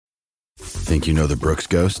Think you know the Brooks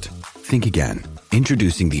Ghost? Think again.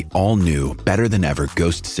 Introducing the all-new, better-than-ever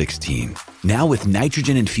Ghost 16. Now with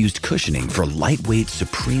nitrogen-infused cushioning for lightweight,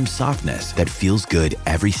 supreme softness that feels good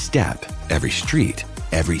every step, every street,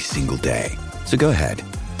 every single day. So go ahead,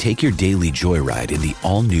 take your daily joyride in the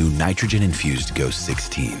all-new nitrogen-infused Ghost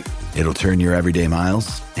 16. It'll turn your everyday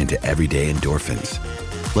miles into everyday endorphins.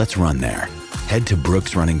 Let's run there. Head to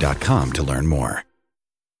brooksrunning.com to learn more.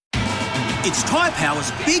 It's Tyre Power's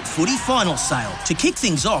Big Footy Final Sale. To kick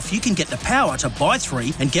things off, you can get the power to buy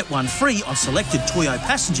 3 and get 1 free on selected Toyo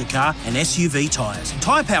passenger car and SUV tyres.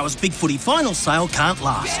 Tyre Power's Big Footy Final Sale can't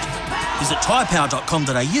last. Visit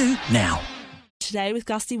tyrepower.com.au now. Today with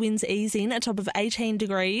gusty winds easing, a top of 18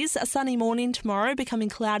 degrees. A sunny morning tomorrow, becoming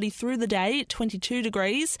cloudy through the day, 22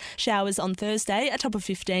 degrees. Showers on Thursday, a top of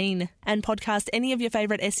 15. And podcast any of your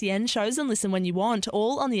favourite SEN shows and listen when you want,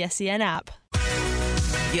 all on the SEN app.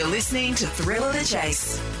 You're listening to Thrill of the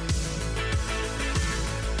Chase.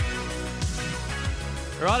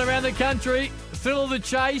 Right around the country, Thrill of the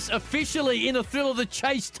Chase, officially in a Thrill of the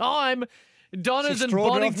Chase time. Donna's and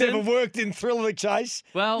Bonington. I've never worked in Thrill of the Chase.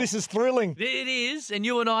 Well, this is thrilling. It is, and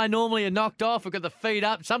you and I normally are knocked off. We've got the feet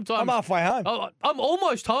up. Sometimes I'm halfway home. Oh, I'm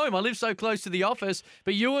almost home. I live so close to the office.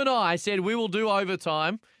 But you and I said we will do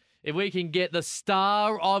overtime if we can get the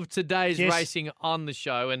star of today's racing on the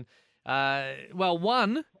show. And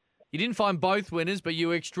one, you didn't find both winners, but you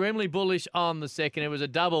were extremely bullish on the second. It was a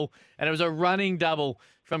double, and it was a running double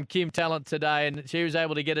from Kim Talent today, and she was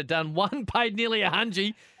able to get it done. One paid nearly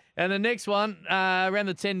 $100, and the next one around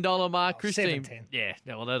the $10 mark. Christine, $7.10. Yeah,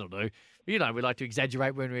 well, that'll do. You know, we like to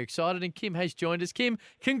exaggerate when we're excited, and Kim has joined us. Kim,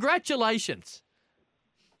 congratulations.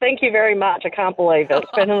 Thank you very much. I can't believe it.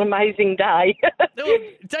 It's been an amazing day.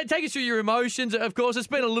 Take us through your emotions. Of course, it's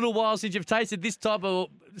been a little while since you've tasted this type of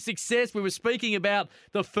success. We were speaking about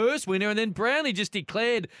the first winner, and then Brownlee just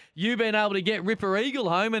declared you being able to get Ripper Eagle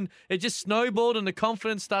home, and it just snowballed, and the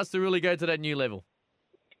confidence starts to really go to that new level.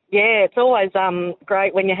 Yeah, it's always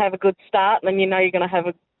great when you have a good start, and then you know you're going to have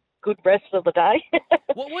a good rest of the day.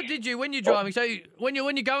 What did you, when you're driving, so when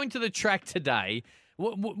you're going to the track today,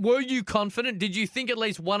 were you confident? Did you think at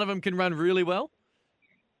least one of them can run really well?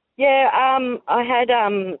 Yeah, I had.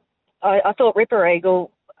 I thought Ripper Eagle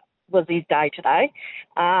was his day today.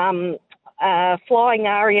 Flying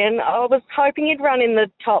Aryan, I was hoping he'd run in the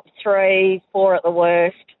top 3, 4 at the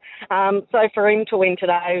worst. So for him to win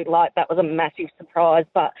today, that was a massive surprise.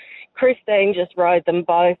 But Christine just rode them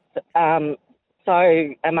both so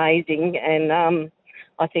amazing, and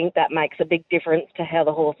I think that makes a big difference to how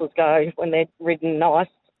the horses go when they're ridden nice.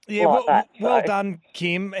 Yeah, that. Well done,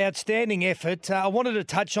 Kim. Outstanding effort. I wanted to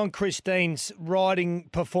touch on Christine's riding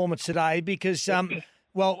performance today because,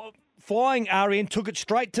 Flying Aryan took it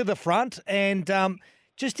straight to the front, and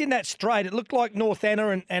just in that straight, it looked like North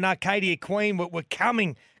Anna and Arcadia Queen were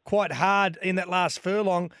coming quite hard in that last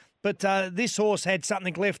furlong, but this horse had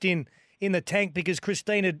something left in the tank because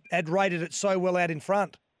Christine had rated it so well out in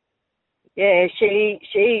front. Yeah,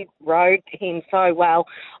 she rode him so well.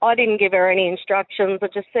 I didn't give her any instructions. I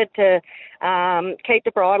just said to keep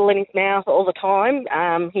the bridle in his mouth all the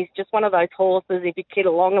time. He's just one of those horses, if you kid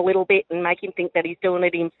along a little bit and make him think that he's doing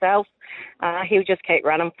it himself, he'll just keep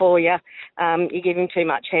running for you. You give him too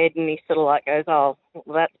much head and he sort of goes, oh,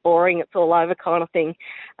 well, that's boring, it's all over kind of thing.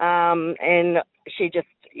 And she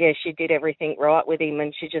did everything right with him,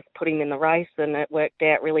 and she just put him in the race, and it worked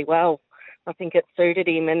out really well. I think it suited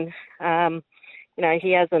him, and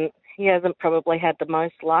he hasn't probably had the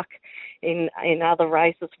most luck in other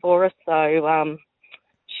races for us. So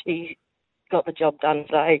she got the job done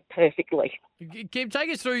today perfectly. Kim, take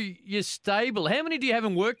us through your stable. How many do you have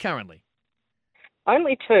in work currently?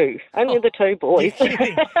 Only 2. The 2 boys.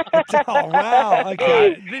 Oh wow!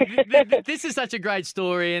 Okay, this is such a great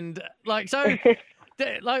story, and what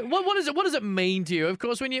does it mean to you? Of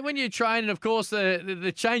course, when you train, and of course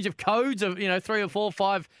the change of codes of 3 or 4,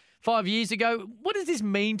 5 years ago. What does this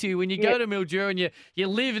mean to you when you go to Mildura and you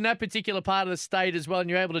live in that particular part of the state as well, and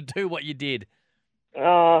you're able to do what you did?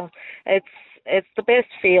 Oh, it's the best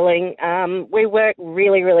feeling. We work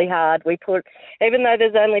really, really hard. We put, even though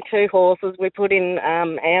there's only 2 horses, we put in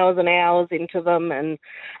hours and hours into them, and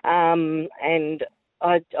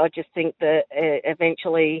I just think that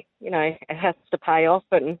eventually, it has to pay off,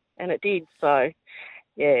 and it did. So,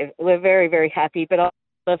 yeah, we're very, very happy. But I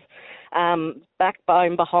have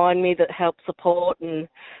backbone behind me that helps support, and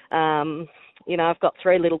I've got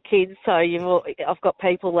 3 little kids, so I've got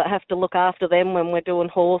people that have to look after them when we're doing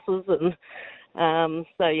horses, and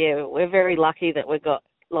so yeah, we're very lucky that we've got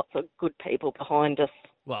lots of good people behind us.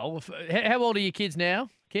 Well, how old are your kids now,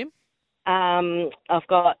 Kim? I've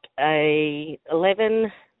got a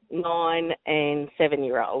 11, 9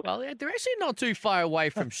 11-year-old. Well, they're actually not too far away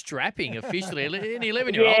from strapping officially. An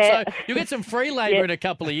 11-year-old, Yeah. so you'll get some free labour Yeah. in a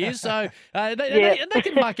couple of years. So Yeah. they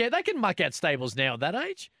can muck out. They can muck out stables now at that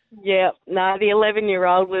age. Yeah, no, the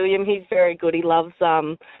 11-year-old William, he's very good. He loves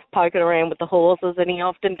poking around with the horses, and he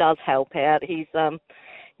often does help out. He's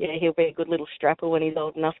he'll be a good little strapper when he's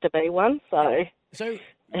old enough to be one. So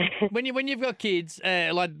when you've got kids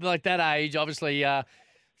like that age, obviously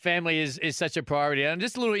family is such a priority. And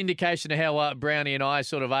just a little indication of how Brownie and I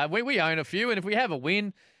sort of are. We own a few, and if we have a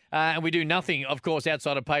win. And we do nothing, of course,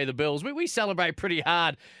 outside of pay the bills. We celebrate pretty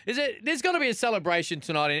hard. There's got to be a celebration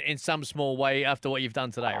tonight in some small way after what you've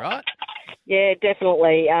done today, right? Yeah,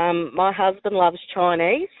 definitely. My husband loves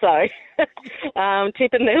Chinese, so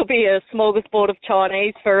tipping there'll be a smorgasbord of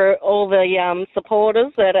Chinese for all the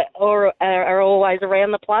supporters that are always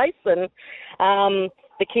around the place. And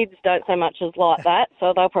the kids don't so much as like that,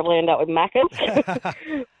 so they'll probably end up with Maccas.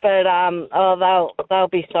 But they'll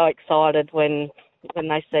be so excited when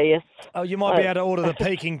they see us. Oh, you might be able to order the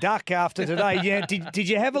Peking duck after today. Yeah. Did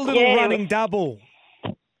you have a little running double?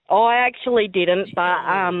 I actually didn't, but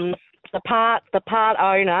the part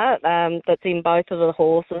owner that's in both of the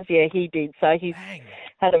horses, yeah, he did. So he's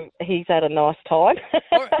had a nice time.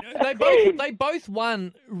 They both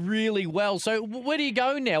won really well. So where do you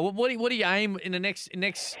go now? What do you aim in the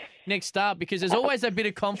next start? Because there's always that bit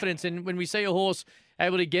of confidence, and when we see a horse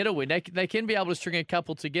able to get a win, they can be able to string a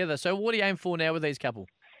couple together. So what do you aim for now with these couple?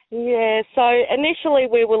 Yeah, so initially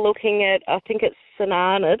we were looking at, I think it's St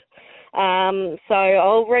Arnaud. So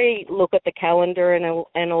I'll re-look at the calendar and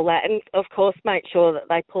all that, and of course make sure that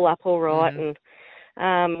they pull up all right and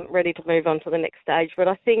ready to move on to the next stage. But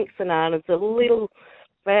I think St Arnaud's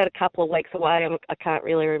about a couple of weeks away. I can't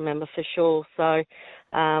really remember for sure. So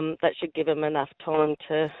that should give them enough time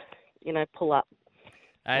to, pull up.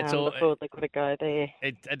 Before they've got to go there.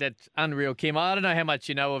 That's unreal, Kim. I don't know how much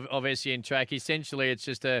you know of SEN Track. Essentially, it's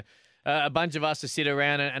just a bunch of us to sit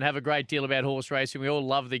around and have a great deal about horse racing. We all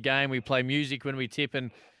love the game. We play music when we tip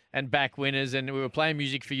and back winners, and we were playing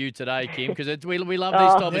music for you today, Kim, because we love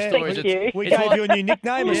these type of stories. Thank you. We gave you a new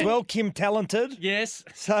nickname as well, Kim Talented. Yes.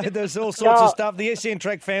 So there's all sorts of stuff. The SEN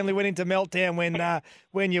Track family went into meltdown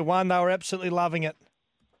when you won. They were absolutely loving it.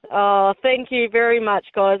 Oh, thank you very much,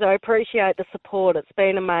 guys. I appreciate the support. It's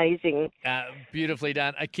been amazing. Beautifully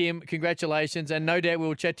done. Kim, congratulations. And no doubt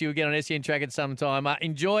we'll chat to you again on SEN Track at some time.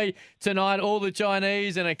 Enjoy tonight, all the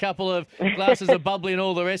Chinese and a couple of glasses of bubbly and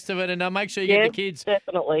all the rest of it. And make sure you get the kids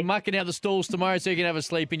definitely mucking out the stalls tomorrow so you can have a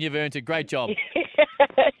sleep and you've earned it. Great job.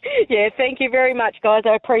 Yeah, thank you very much, guys.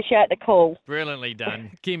 I appreciate the call. Brilliantly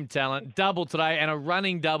done. Kim Talent, double today and a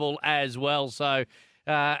running double as well. So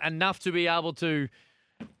enough to be able to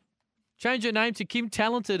change your name to Kim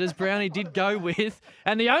Talented, as Brownie did go with.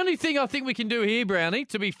 And the only thing I think we can do here, Brownie,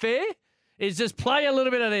 to be fair, is just play a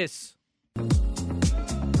little bit of this.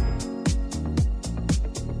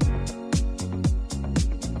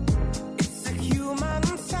 It's a human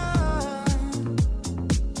sign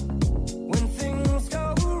when things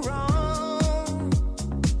go wrong,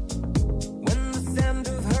 when the sound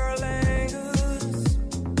of her lingers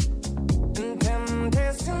and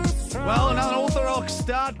temptation strong. Well, another orthodox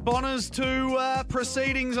start, Bonners, to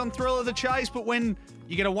proceedings on Thrill of the Chase. But when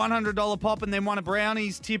you get a $100 pop and then one of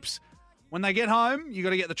Brownie's tips, when they get home, you got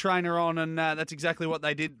to get the trainer on, and that's exactly what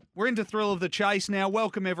they did. We're into Thrill of the Chase now.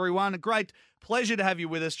 Welcome, everyone. A great pleasure to have you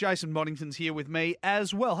with us. Jason Boddington's here with me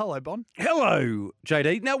as well. Hello, Bon. Hello,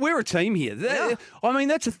 JD. Now, we're a team here. I mean,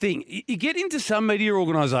 that's the thing. You get into some media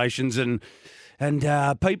organisations and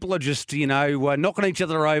people are just, knocking each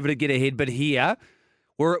other over to get ahead. But here,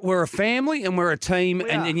 we're a family and we're a team.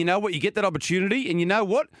 And you know what? You get that opportunity. And you know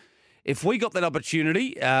what? If we got that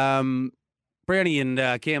opportunity, Brownie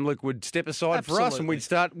and Cam Luke would step aside for us, and we'd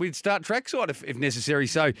start trackside if necessary.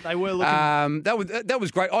 So they were looking. That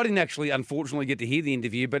was great. I didn't actually, unfortunately, get to hear the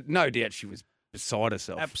interview, but no doubt she was beside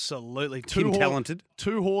herself. Absolutely, Kim Talented.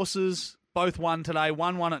 Two horses, both won today.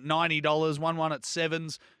 One won at $90, one won at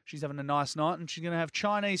 $7s. She's having a nice night, and she's going to have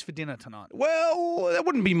Chinese for dinner tonight. Well, that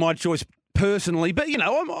wouldn't be my choice personally, but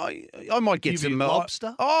I might get some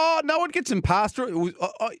lobster. I'd get some pasta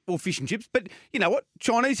or fish and chips. But you know what,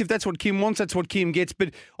 Chinese, if that's what Kim wants, that's what Kim gets.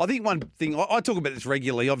 But I think one thing I talk about this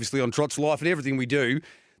regularly, obviously on Trot's Life and everything we do.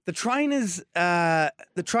 The trainers,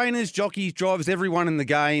 jockeys, drivers, everyone in the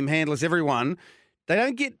game, handlers, everyone, they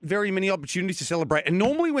don't get very many opportunities to celebrate. And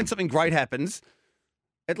normally, when something great happens,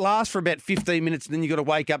 it lasts for about 15 minutes, and then you got to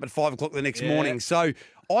wake up at 5 o'clock the next morning. So I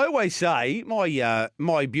always say,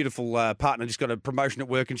 my beautiful partner just got a promotion at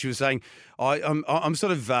work, and she was saying, I'm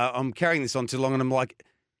carrying this on too long, and I'm like,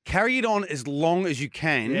 carry it on as long as you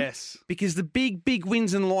can. Yes. Because the big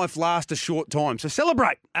wins in life last a short time. So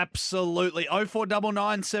celebrate. Absolutely.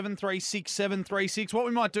 0499 736 736. What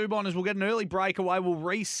we might do, Bon, is we'll get an early breakaway. We'll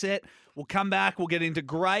reset. We'll come back. We'll get into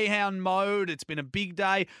greyhound mode. It's been a big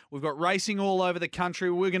day. We've got racing all over the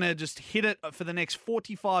country. We're going to just hit it for the next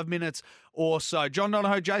 45 minutes or so. John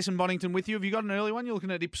Donohoe, Jason Bonington with you. Have you got an early one? You're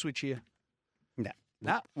looking at Ipswich here. No.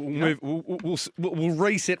 No. We'll move. We'll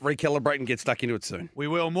reset, recalibrate, and get stuck into it soon. We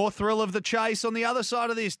will. More thrill of the chase on the other side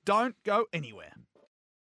of this. Don't go anywhere.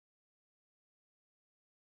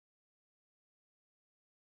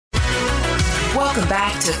 Welcome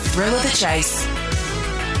back to Thrill of the Chase.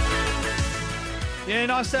 Yeah,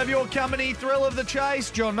 nice to have your company. Thrill of the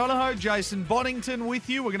chase. John Donohoe, Jason Bonington with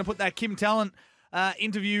you. We're going to put that Kim Talent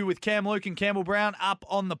interview with Cam Luke and Campbell Brown up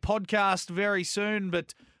on the podcast very soon,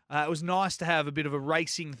 but it was nice to have a bit of a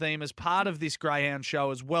racing theme as part of this Greyhound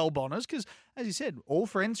show as well, Bonners, because, as you said, all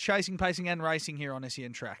friends chasing, pacing and racing here on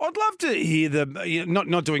SEN Track. I'd love to hear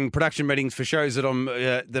not doing production meetings for shows that I'm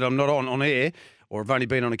not on air or have only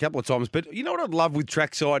been on a couple of times, but you know what I'd love with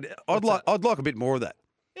Trackside? I'd like a bit more of that.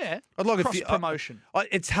 Yeah, I'd like cross-promotion.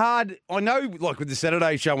 It's hard. I know, like with the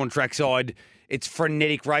Saturday show on Trackside, it's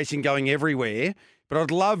frenetic racing going everywhere. But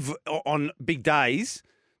I'd love on big days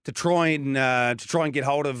to try and get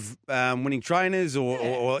hold of winning trainers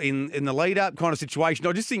or in the lead up kind of situation.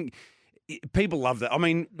 I just think people love that. I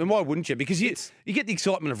mean, and why wouldn't you? Because you get the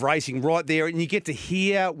excitement of racing right there, and you get to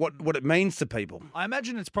hear what it means to people. I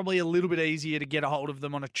imagine it's probably a little bit easier to get a hold of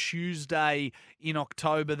them on a Tuesday in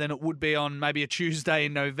October than it would be on maybe a Tuesday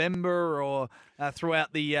in November or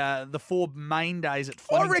throughout the 4 main days at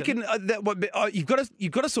Flemington. I reckon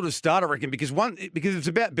you've got to sort of start. I reckon because it's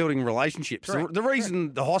about building relationships. The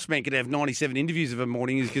reason the Hossman could have 97 interviews of a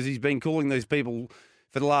morning is because he's been calling these people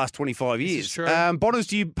for the last 25 years. This is true. Bonners,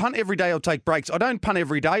 do you punt every day or take breaks? I don't punt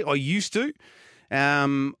every day. I used to.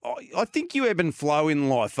 I think you ebb and flow in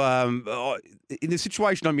life. In the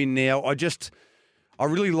situation I'm in now, I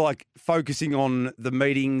really like focusing on the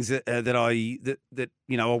meetings that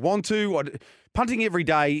I want to. Punting every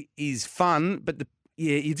day is fun, but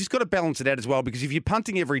you just got to balance it out as well, because if you're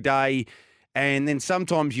punting every day and then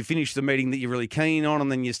sometimes you finish the meeting that you're really keen on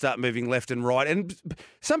and then you start moving left and right. And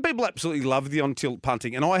some people absolutely love the on-tilt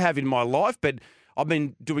punting, and I have in my life, but I've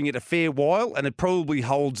been doing it a fair while and it probably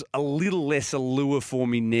holds a little less allure for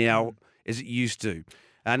me now as it used to.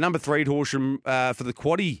 Number 3 at Horsham for the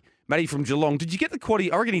quaddie, Matty from Geelong. Did you get the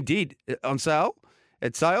quaddie? I reckon he did on sale.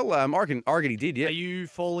 At sale? I reckon he did, yeah. Are you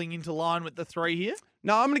falling into line with the 3 here?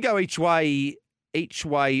 No, I'm going to go each way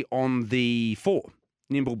on the 4,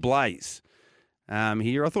 Nimble Blaze.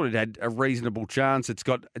 Here, I thought it had a reasonable chance. It's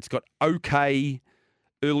got okay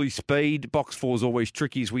early speed. Box 4 is always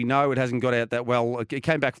tricky, as we know. It hasn't got out that well. It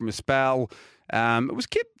came back from a spell. It was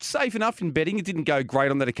kept safe enough in betting. It didn't go great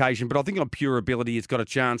on that occasion, but I think on pure ability, it's got a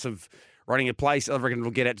chance of running a place. I reckon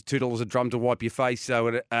it'll get out to $2 a drum to wipe your face.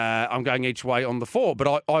 So I'm going each way on the 4,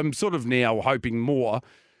 but I'm sort of now hoping more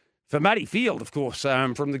for Matty Field, of course,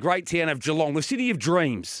 from the great town of Geelong, the city of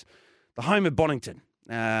dreams, the home of Bonington.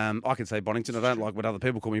 I can say Bonington. I don't like when other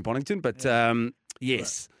people call me Bonington, but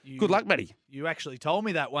yes. Good luck, Matty. You actually told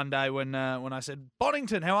me that one day when I said,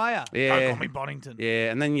 Bonington, how are you? Yeah. Don't call me Bonington.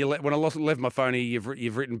 Yeah, and then when I left my phone here,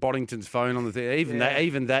 you've written Bonington's phone on the thing. Even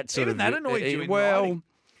that sort Even of... that annoyed you in well, writing.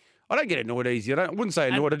 I don't get annoyed easy. I wouldn't say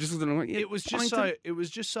annoyed. It was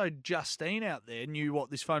just so Justine out there knew what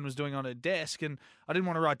this phone was doing on her desk, and I didn't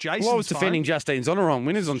want to write Jason's Well, I was phone. defending Justine's honour on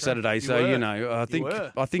winners on Saturday, so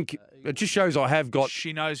were. I think it just shows I have got.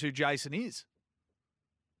 She knows who Jason is.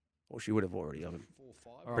 Well, she would have already. I'm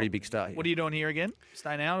a pretty big star here. What are you doing here again?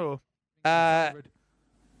 Staying out or?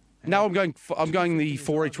 No, I'm going the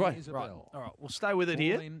 4 each way. Right. All right. We'll stay with it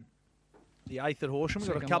here. The 8th at Horsham.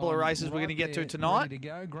 We've got a couple of races we're going to get to tonight. Ready to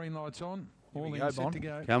go. Green lights on. Here we All go, in, set Bon. to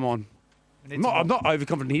go. Come on. I'm not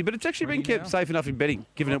overconfident here, but it's actually been kept safe enough in betting,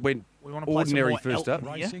 given it went We want to play some ordinary more first Elton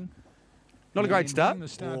up. here. Racing. Not a great start.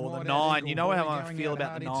 Or the 9. You know how I feel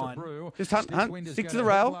about the 9. Just hunt. Stick to the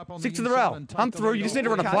rail. Stick to the rail. Hunt through. You just need to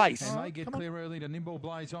run a place. And they get clear early to Nimble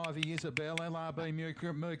Blaze, Ivy, Isabel, LRB,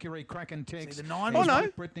 Mercury, Kraken, Tex. See, the 9 Oh, is no.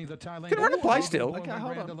 Brittany, the tail end. Can run a play still. Okay,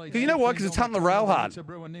 hold on. Because you know why? Because it's hunting the rail hard. Just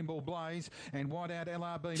want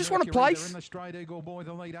a place.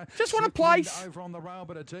 Just want a place. Over on the rail,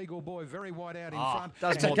 but it's Eagle Boy very wide out in Ah, front.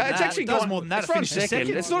 does It's more okay. than It's that. actually It does gone- more than that. it's It run finished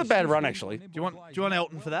second. It's not a bad run, actually. Do you want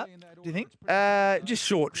Elton for that? Do you think? Just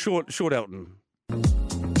short Elton.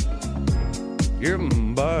 You're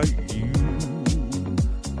by you.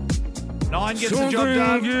 9 9 gets the job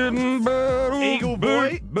done. Eagle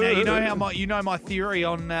Boy. Now, you know my theory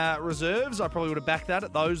on reserves. I probably would have backed that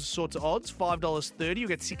at those sorts of odds. $5.30. You'll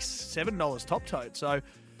get $6, $7 top tote. So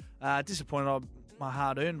disappointed my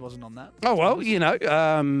hard-earned wasn't on that. Oh, well,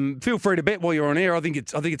 feel free to bet while you're on air. I think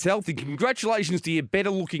it's healthy. Congratulations to your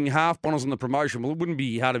better-looking half Bonners on the promotion. Well, it wouldn't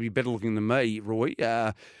be hard to be better-looking than me, Roy,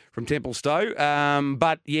 from Templestowe.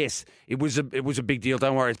 But, yes, it was a big deal.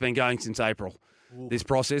 Don't worry, it's been going since April, this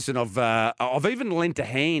process. And I've even lent a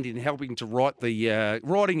hand in helping to write the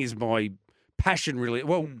writing is my passion, really.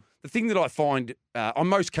 Well, the thing that I find I'm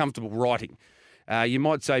most comfortable writing. You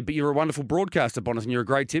might say, but you're a wonderful broadcaster, Bonners, and you're a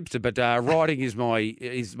great tipster. But writing is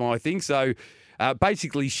my thing. So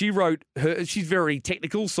basically, she's very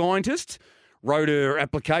technical scientist. Wrote her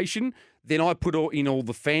application. Then I put in all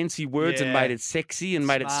the fancy words and made it sexy and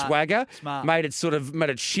made it swagger. Smart. Made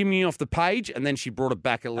it shimmy off the page, and then she brought it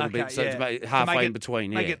back a little bit, so it's halfway in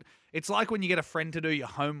between. It's like when you get a friend to do your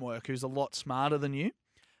homework who's a lot smarter than you.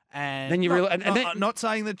 And then you realize, not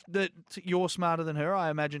saying that you're smarter than her. I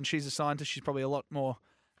imagine she's a scientist. She's probably a lot more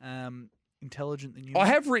intelligent than you. I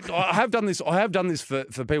have done this for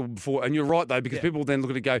people before, and you're right though, because people then look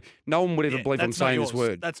at it and go, no one would ever believe I'm saying this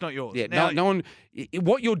word. That's not yours. Yeah, now, no one.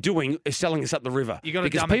 What you're doing is selling us up the river.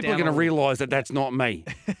 Because people are going to realise that that's not me.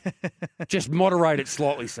 Just moderate it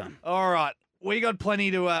slightly, son. All right. We got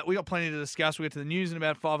plenty to discuss. We'll get to the news in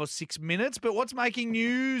about 5 or 6 minutes. But what's making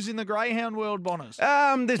news in the greyhound world, Bonners?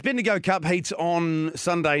 There's Bendigo Cup heats on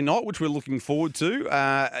Sunday night, which we're looking forward to.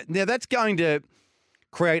 Now that's going to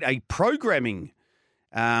create a programming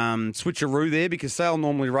switcheroo there, because Sale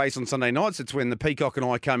normally race on Sunday nights. It's when the Peacock and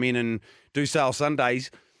I come in and do Sale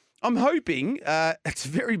Sundays. I'm hoping it's a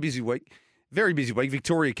very busy week. Very busy week.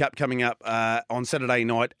 Victoria Cup coming up on Saturday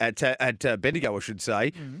night at Bendigo, I should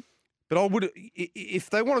say. Mm-hmm. But I would, if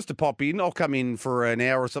they want us to pop in, I'll come in for an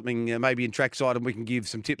hour or something, maybe in trackside, and we can give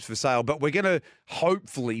some tips for Sale. But we're going to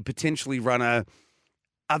hopefully potentially run a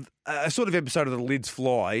sort of episode of The Lids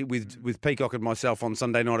Fly with Peacock and myself on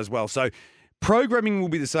Sunday night as well. So programming will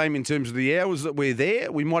be the same in terms of the hours that we're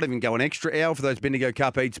there. We might even go an extra hour for those Bendigo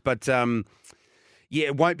Cup eats, but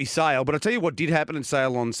it won't be Sale. But I'll tell you what did happen in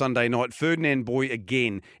Sale on Sunday night. Ferdinand Boy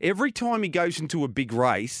again. Every time he goes into a big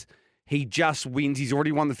race, he just wins. He's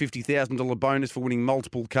already won the $50,000 bonus for winning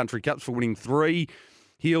multiple country cups, for winning 3.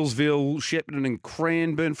 Healesville, Shepparton and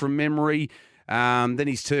Cranbourne from memory. Then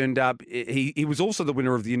he's turned up. He was also the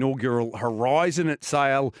winner of the inaugural Horizon at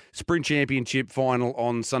Sale Sprint Championship final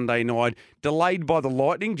on Sunday night. Delayed by the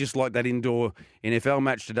lightning, just like that indoor NFL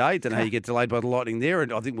match today. Don't know how you get delayed by the lightning there,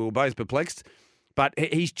 and I think we were both perplexed. But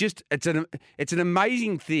he's just, it's an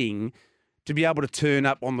amazing thing to be able to turn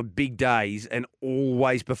up on the big days and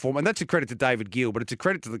always perform. And that's a credit to David Gill, but it's a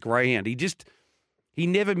credit to the greyhound. He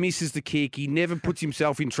never misses the kick. He never puts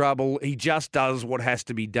himself in trouble. He just does what has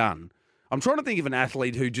to be done. I'm trying to think of an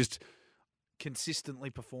athlete who just consistently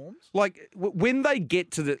performs. Like when they get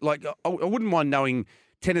to the, like, I wouldn't mind knowing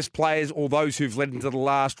tennis players or those who've led into the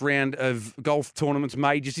last round of golf tournaments,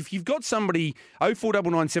 majors. If you've got somebody,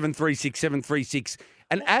 0499 736 736,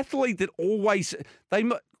 an athlete that always,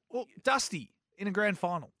 Well, Dusty in a grand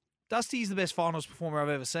final. Dusty's the best finals performer I've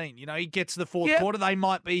ever seen. You know, he gets to the fourth quarter, they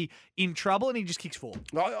might be in trouble, and he just kicks 4.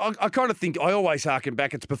 I kind of think, I always harken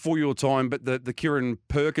back, it's before your time, but the Kieran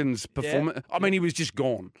Perkins performance, I mean, he was just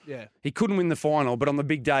gone. Yeah. He couldn't win the final, but on the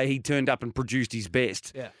big day, he turned up and produced his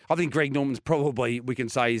best. Yeah. I think Greg Norman's probably, we can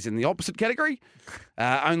say, is in the opposite category.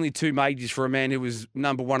 Only 2 majors for a man who was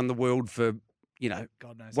number 1 in the world for,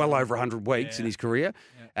 well over 100 weeks in his career.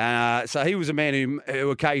 Yeah. So he was a man who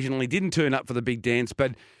occasionally didn't turn up for the big dance.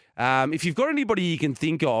 But if you've got anybody you can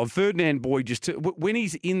think of, Ferdinand Boy, when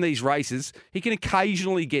he's in these races, he can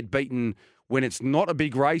occasionally get beaten when it's not a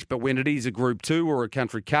big race, but when it is a Group 2 or a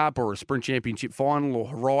Country Cup or a Sprint Championship final or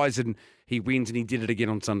Horizon, he wins, and he did it again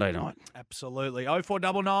on Sunday night. Absolutely.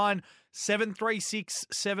 0499 736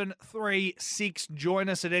 736. Join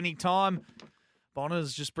us at any time.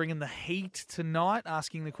 Bonner's just bringing the heat tonight,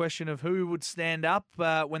 asking the question of who would stand up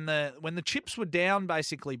when the chips were down,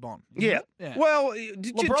 basically, Bon. Yeah. Well,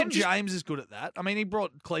 LeBron James is good at that. I mean, he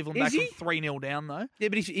brought Cleveland back from 3-0 down, though. Yeah,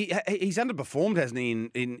 but he's underperformed, hasn't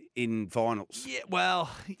he, in finals? Yeah, well,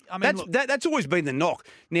 I mean, that's always been the knock.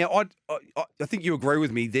 Now, I think you agree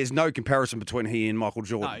with me. There's no comparison between he and Michael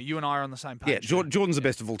Jordan. No, you and I are on the same page. Yeah, Jordan's the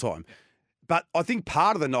best of all time. Yeah. But I think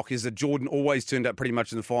part of the knock is that Jordan always turned up pretty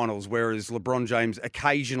much in the finals, whereas LeBron James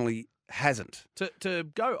occasionally hasn't. To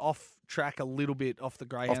go off track a little bit, off the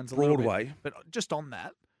greyhounds, off Broadway, bit, but just on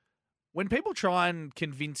that, when people try and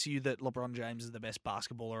convince you that LeBron James is the best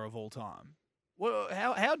basketballer of all time, well,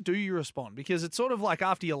 how do you respond? Because it's sort of like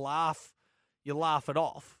after you laugh, you laugh it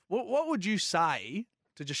off. What would you say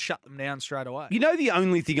to just shut them down straight away? You know, the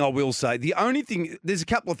only thing I will say, there's a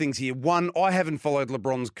couple of things here. One, I haven't followed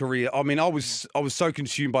LeBron's career. I mean, I was so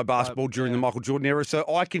consumed by basketball during the Michael Jordan era, so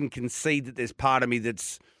I can concede that there's part of me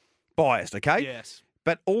that's biased, okay? Yes.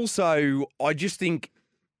 But also, I just think,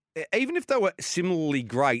 even if they were similarly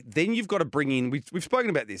great, then you've got to bring in, we've spoken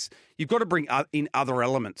about this, you've got to bring in other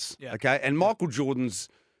elements, okay? And Michael Jordan's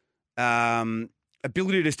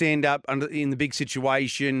ability to stand up in the big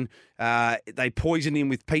situation, they poison him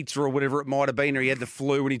with pizza or whatever it might have been, or he had the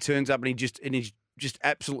flu and he turns up and he's just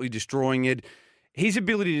absolutely destroying it. His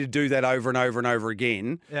ability to do that over and over and over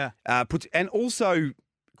again, and also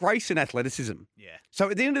grace and athleticism. Yeah. So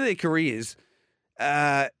at the end of their careers,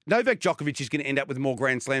 Novak Djokovic is going to end up with more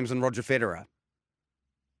Grand Slams than Roger Federer.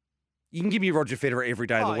 You can give me Roger Federer every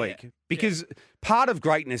day of the week because part of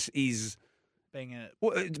greatness is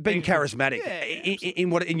being charismatic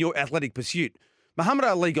in your athletic pursuit. Muhammad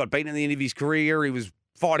Ali got beaten at the end of his career. He was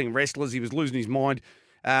fighting wrestlers. He was losing his mind.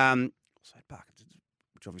 Also had Parkinson's,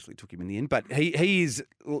 which obviously took him in the end. But he is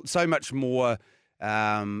so much more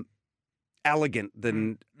elegant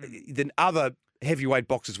than other heavyweight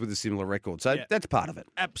boxers with a similar record. So that's part of it.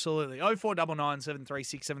 Absolutely. 0499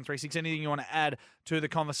 736 736. Anything you want to add to the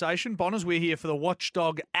conversation? Bonners, we're here for the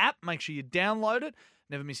Watchdog app. Make sure you download it.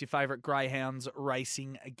 Never miss your favourite greyhounds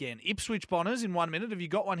racing again. Ipswich Bonners in 1 minute. Have you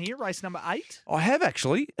got one here? Race number 8? I have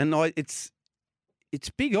actually, and it's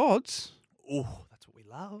big odds. Oh, that's what we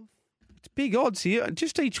love. It's big odds here,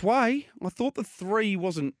 just each way. I thought the 3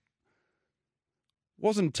 wasn't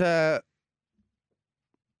a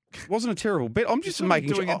terrible bet. I'm just making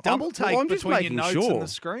sure. Doing a double take I'm just between making your notes sure. and the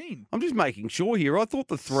screen. I'm just making sure here. I thought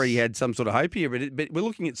the 3 had some sort of hope here, but we're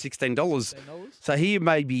looking at $16. So here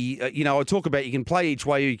maybe, I talk about you can play each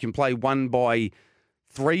way or you can play 1 by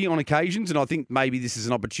 3 on occasions, and I think maybe this is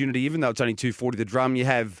an opportunity, even though it's only $2.40 the drum, you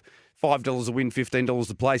have $5 a win, $15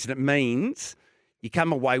 to place, and it means you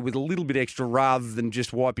come away with a little bit extra rather than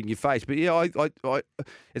just wiping your face. But yeah, I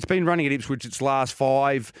it's been running at Ipswich its last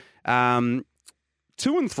 5.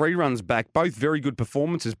 2 and 3 runs back, both very good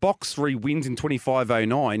performances. Box 3 wins in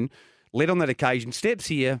 25.09. Led on that occasion. Steps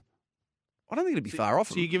here. I don't think it'd be far off.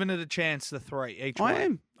 So you're giving it a chance, the 3 each way? I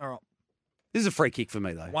am. All right. This is a free kick for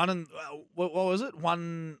me, though. What was it?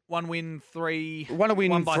 One win, 3. 1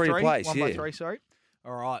 win, 3 to place. 1 by 3, sorry.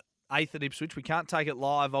 All right. 8th at Ipswich. We can't take it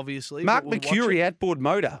live, obviously. Mark but we'll Mercuri, watch it. outboard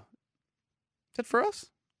motor. Is that for us?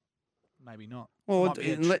 Maybe not. Well,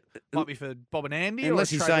 might be for Bob and Andy.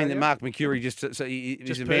 Unless or he's saying that Mark Mercuri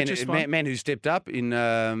he's a man who stepped up in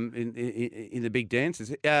the big dances.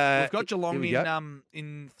 We've got Geelong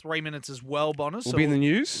in 3 minutes as well, Bonners. We'll be in the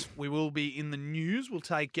news. We will be in the news. We'll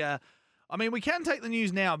take. We can take the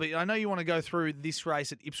news now, but I know you want to go through this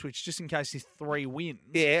race at Ipswich just in case this 3 wins.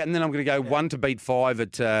 Yeah, and then I'm going to go 1 to beat 5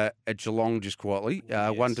 at Geelong just quietly.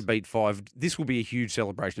 1 to beat 5. This will be a huge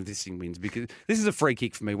celebration if this thing wins because this is a free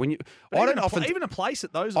kick for me. Even a place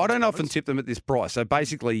at those. I don't often tip them at this price. So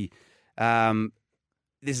basically,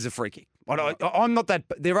 this is a free kick. I'm not that.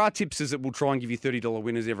 There are tipsters that will try and give you $30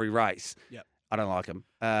 winners every race. Yep. I don't like them.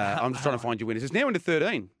 I'm just trying to find you winners. It's now into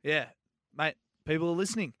 13. Yeah, mate. People are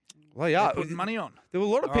listening. Well, yeah, they're putting money on. There were a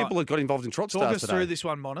lot of people that got involved in Trot Stars today. Talk us through this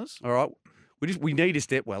one, Bonners. All right, we need a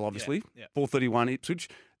step well, obviously. Yeah. 4:31 Ipswich.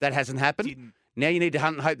 That hasn't happened. Now you need to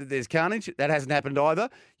hunt and hope that there's carnage. That hasn't happened either.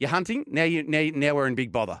 You're hunting. Now we're in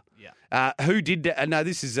big bother. Yeah. Who did that? No,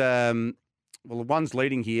 this is the one's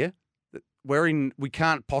leading here. We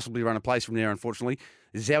can't possibly run a place from there, unfortunately.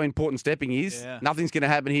 This is how important stepping is. Yeah. Nothing's going to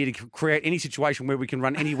happen here to create any situation where we can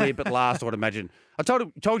run anywhere but last, I'd imagine. I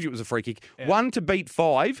told you it was a free kick. Yeah. 1 to beat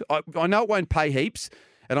 5. I know it won't pay heaps,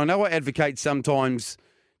 and I know I advocate sometimes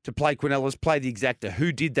to play Quinellas, play the exacta.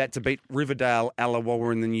 Who did that to beat Riverdale Ella while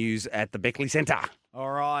we're in the news at the Beckley Centre?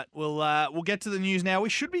 All right, we'll get to the news now. We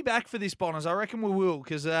should be back for this, Bonners. I reckon we will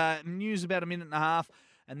because news about a minute and a half.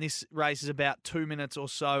 And this race is about 2 minutes or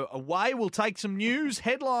so away. We'll take some news,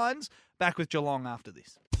 headlines, back with Geelong after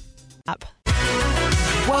this. Up.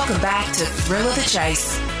 Welcome back to Thrill of the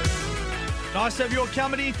Chase. Nice to have your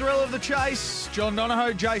company, Thrill of the Chase. John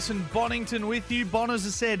Donohoe, Jason Bonnington with you. Bonners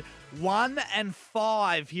has said 1 and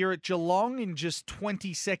 5 here at Geelong in just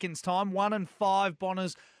 20 seconds' time. 1 and 5,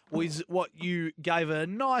 Bonners, was what you gave a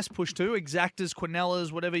nice push to. Exactas,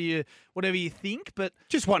 Quinellas, whatever you think, but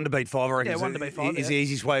just 1 to beat 5, I reckon. Yeah, 1 to beat 5 is the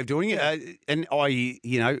easiest way of doing it. And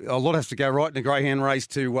a lot has to go right in a greyhound race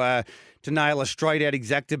to nail a straight out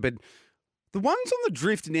exacta. But the ones on the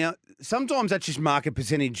drift now, sometimes that's just market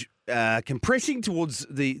percentage compressing towards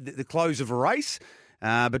the close of a race.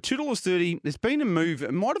 But $2.30, there's been a move.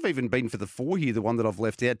 It might have even been for the 4 here, the one that I've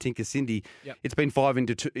left out, Tinker Cindy. Yep. It's been 5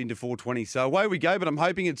 into 420. So away we go, but I'm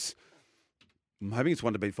hoping it's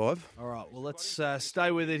one to beat 5. All right, well, let's stay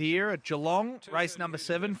with it here at Geelong, race number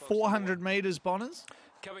 7, 400 metres, Bonners.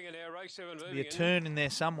 Coming in our race 7, Be a turn in there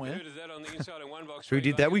somewhere. Who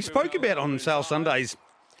did that? We spoke about on Sale Sundays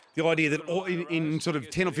the idea that in sort of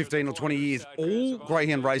 10 or 15 or 20 years, all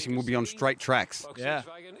greyhound racing will be on straight tracks. Yeah.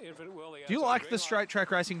 Do you like the straight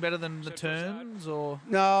track racing better than the turns, or?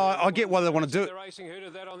 No, I get why they want to do it.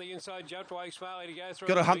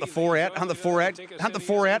 Got to hunt the 4 out, hunt the 4 out, hunt the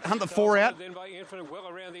 4 out, hunt the 4 out.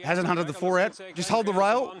 Hasn't hunted the 4 out. Just hold the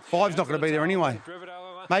rail. 5's not going to be there anyway.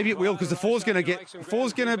 Maybe it will because the 4's going to get.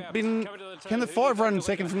 4's going to be. Can the 5 run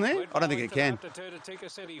second from there? I don't think it can. It's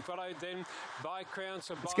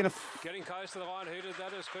going to. Getting close to the line. Who did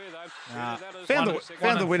that is clear though. Found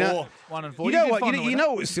the winner. 1 and 4. You know what? You know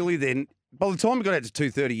what was silly then? By the time we got out to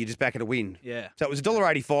 2.30, you just back at a win. Yeah. So it was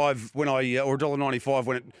 $1.85 when or $1.95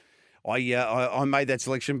 when I made that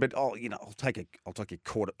selection. But I'll take a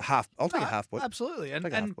quarter half. I'll take a half point. Absolutely,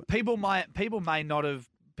 and people might not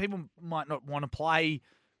want to play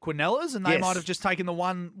Quinellas, and they might have just taken the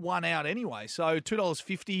one out anyway. So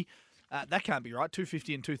 $2.50. That can't be right.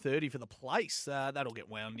 $2.50 and $2.30 for the place. That'll get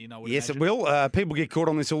wound, Yes, it will. People get caught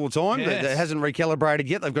on this all the time. Yes. It hasn't recalibrated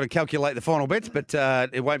yet. They've got to calculate the final bets, but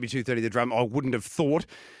it won't be $2.30 the drum. I wouldn't have thought.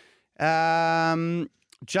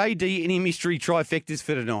 JD, any mystery trifectas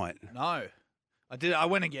for tonight? No, I did. I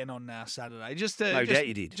went again on Saturday. No doubt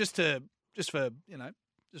you did. Just for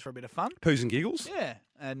a bit of fun. Poos and giggles? Yeah,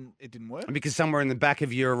 and it didn't work. And because somewhere in the back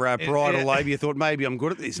of your parietal lobe you thought, maybe I'm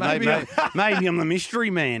good at this. Maybe maybe I'm the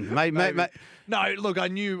mystery man. Maybe. No, look, I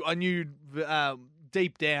knew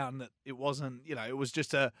deep down that it wasn't, it was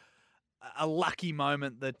just a lucky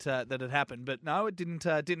moment that had happened. But no, it didn't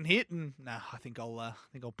hit, and I think I'll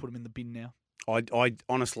put him in the bin now. I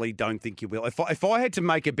honestly don't think you will. If I had to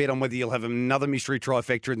make a bet on whether you'll have another mystery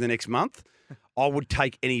trifecta in the next month, I would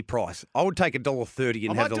take any price. I would take $1.30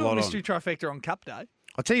 and have the lot on. I might do a mystery trifecta on Cup Day.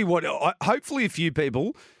 I'll tell you what. Hopefully, a few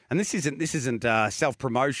people, and this isn't self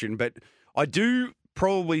promotion, but I do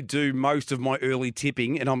probably do most of my early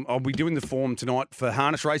tipping, and I'll be doing the form tonight for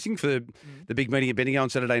harness racing for the big meeting at Bendigo on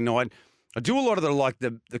Saturday night. I do a lot of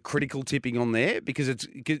the critical tipping on there because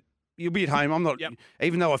you'll be at home. I'm not,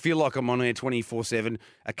 even though I feel like I'm on air 24/7.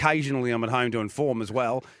 Occasionally, I'm at home doing form as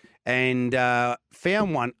well, and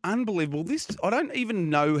found one unbelievable. I don't even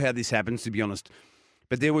know how this happens, to be honest.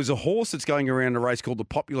 But there was a horse that's going around a race called the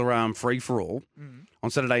Popular Arm Free for All on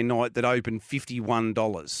Saturday night that opened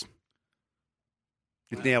 $51.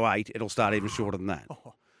 It's now $8. It'll start even shorter than that.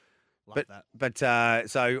 But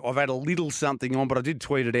so I've had a little something on, but I did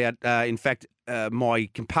tweet it out. In fact, my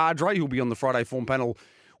compadre, who'll be on the Friday form panel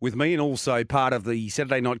with me and also part of the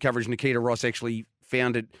Saturday night coverage, Nikita Ross, actually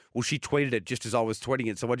found it. Well, she tweeted it just as I was tweeting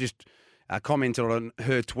it. So I just commented on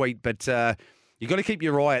her tweet. But you got to keep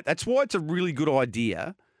your eye out. That's why it's a really good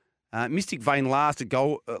idea. Mystic Vein last at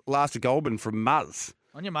Goulburn from Muzz.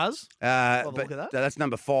 On your Muzz? But look at that. That's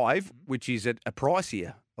number 5, which is at a price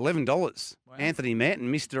here, $11. Wow. Anthony Matt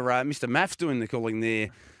and Mr. Maff's doing the calling there.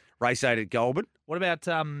 Race 8 at Goulburn. What about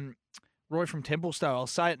Roy from Templestowe? I'll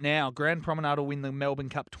say it now. Grand Promenade will win the Melbourne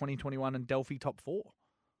Cup 2021 and Delphi top 4.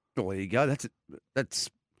 Well, there you go. That'd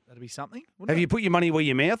be something. Have you put your money where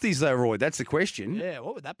your mouth is, though, Roy? That's the question. Yeah.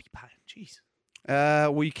 What would that be paying? Jeez.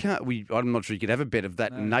 Well, you can't. I'm not sure you could have a bet of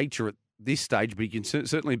that nature at this stage, but you can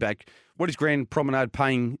certainly back. What is Grand Promenade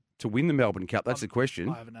paying to win the Melbourne Cup? That's the question.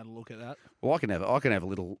 I haven't had a look at that. Well, I can have a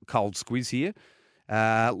little cold squiz here.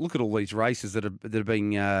 Look at all these races that are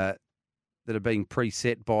being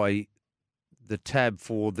preset by the tab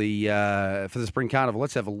for the Spring Carnival.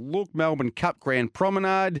 Let's have a look. Melbourne Cup Grand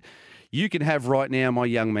Promenade. You can have right now, my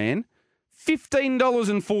young man, $15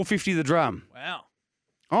 and $4.50 the drum. Wow.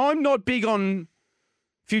 I'm not big on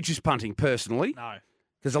futures punting personally. No.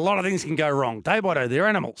 Because a lot of things can go wrong. Day by day, they're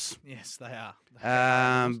animals. Yes, they are.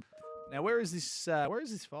 Now, where is this 5?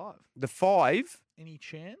 The 5. Any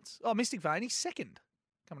chance? Oh, Mystic Vein, he's second.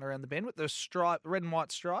 Coming around the bend with the red and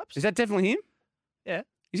white stripes. Is that definitely him? Yeah.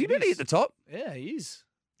 Is he really at the top? Yeah, he is.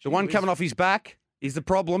 The one coming off his back is the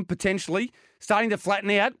problem, potentially. Starting to flatten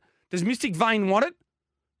out. Does Mystic Vein want it?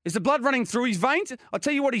 Is the blood running through his veins? I'll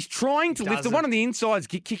tell you what, he's trying to lift. The one on the inside's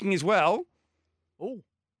kicking as well. Oh,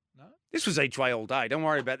 no. This was each way all day. Don't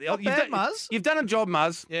worry about that. Muzz. You've done a job,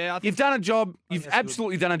 Muzz. Yeah, you've done a job. You've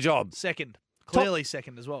absolutely done a job. Second. Clearly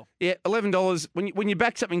second as well. Yeah, $11. When you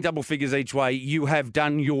back something double figures each way, you have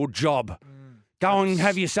done your job. Go and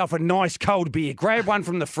have yourself a nice cold beer. Grab one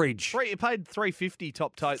from the fridge. You paid $3.50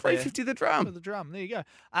 top tote. $3.50 the drum. For the drum. There you go.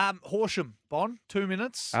 Horsham, Bon, 2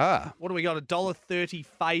 minutes. Ah. What do we got? $1.30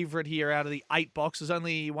 favourite here out of the 8 boxes.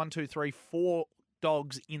 Only 4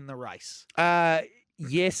 dogs in the race.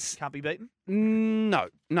 Yes. Can't be beaten? No.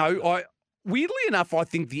 Weirdly enough, I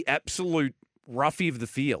think the absolute roughie of the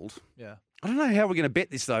field. Yeah. I don't know how we're going to bet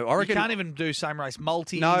this, though. I reckon. You can't even do same race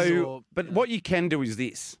multis. No, but what you can do is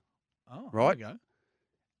this. Oh, right? There we go.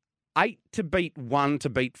 8 to beat 1 to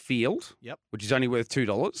beat field. Yep. Which is only worth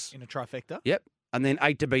 $2. In a trifecta. Yep. And then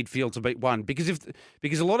 8 to beat field to beat 1.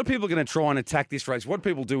 Because a lot of people are going to try and attack this race. What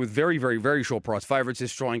people do with very, very, very short price favourites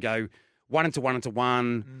is try and go 1 into 1 into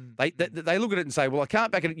 1. They look at it and say, well, I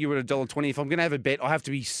can't back it at you at $1.20. If I'm going to have a bet, I have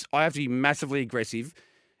to be massively aggressive.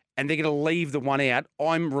 And they're going to leave the 1 out.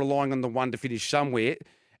 I'm relying on the 1 to finish somewhere.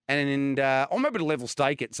 And I'm able to level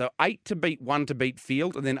stake it. So 8 to beat 1 to beat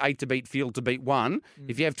field, and then 8 to beat field to beat 1.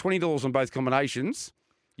 If you have $20 on both combinations,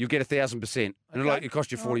 you'll get 1,000%. And it'll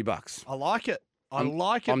cost you $40. I like it. I'm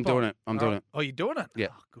doing it. I'm doing it. Oh, you're doing it? Yeah.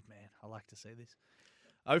 Oh, good man. I like to see this.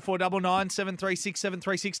 0499 736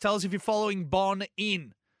 736. Tell us if you're following Bon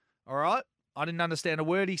in. All right? I didn't understand a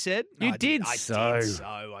word he said. No, You I did I so. did so.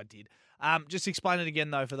 I did. Just explain it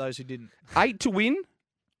again, though, for those who didn't. 8 to win,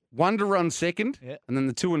 1 to run second, Yep. and then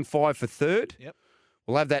the 2 and 5 for third. Yep.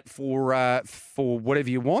 We'll have that for whatever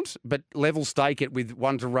you want, but level stake it with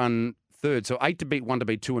 1 to run third. So 8 to beat 1 to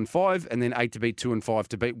beat 2 and 5, and then 8 to beat 2 and 5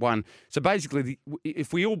 to beat 1. So basically,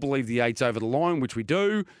 if we all believe the 8's over the line, which we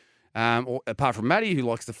do, or apart from Matty, who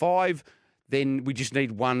likes the 5, then we just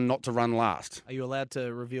need 1 not to run last. Are you allowed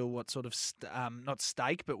to reveal what sort of, not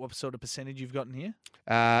stake, but what sort of percentage you've got in here?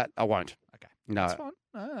 I won't. Okay. No. That's fine.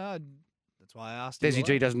 No, that's why I asked you. Desi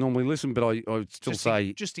G doesn't normally listen, but I would still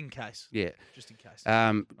say... Just in case. Yeah. Just in case.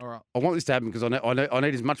 All right. I want this to happen because I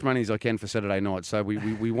need as much money as I can for Saturday night. So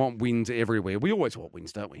we want wins everywhere. We always want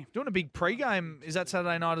wins, don't we? Doing a big pre-game, is that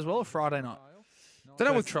Saturday night as well or Friday night? I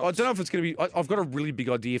don't know if it's going to be. I've got a really big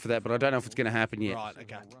idea for that, but I don't know if it's going to happen yet. Right,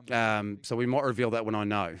 okay. So we might reveal that when I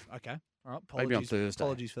know. Okay. All right. Maybe on Thursday.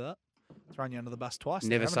 Apologies for that. Throwing you under the bus twice.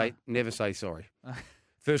 Never say sorry.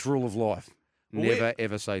 First rule of life. Well, Never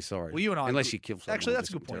ever say sorry. Well, you and I, unless you kill someone. Actually, that's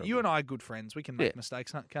a good point. You and I are good friends. We can make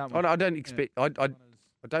mistakes, can't we? I don't expect. I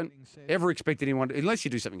don't ever expect anyone to, unless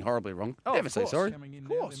you do something horribly wrong. Oh, never of say course. sorry. Of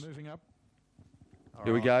course.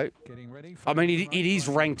 Here we go. I mean, it is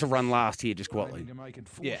ranked to run last here, just quietly.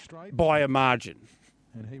 Yeah. By a margin.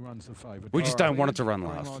 And he runs the favourite. We just don't want it to run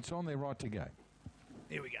Green last. lights on, they're right to go.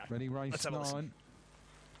 Here we go. Ready, race Let's have a 9. listen.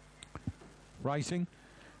 Racing.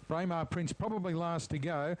 Braemar Prince probably last to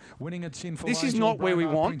go, winning at Sinful This is Angel. not where we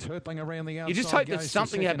Braemar want. Prince hurtling around the You just outside, hope that goes to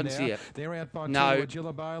something second happens out. here. They're out by No. two,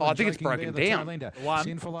 Agilla Bale Oh, I and think it's joking broken there, the down. tail-ender. One.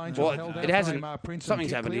 Sinful Angel Well, held it out hasn't. Braemar Prince and Something's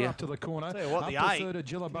kicked happened clear here. up to the corner. Tell you what, up the to eight. third,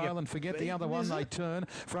 Agilla Bale, and forget the other one. They turn.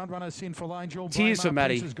 Front runner Sinful Angel. Tears for Braemar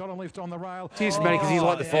Matty. Prince has got a lift on the rail. Tears for Matty because he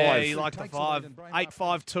liked the 5. Yeah, he liked the Takes the 5. lead and Braemar 8,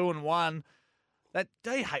 5, 2, and 1.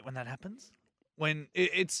 Do you hate when that happens? When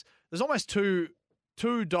there's almost two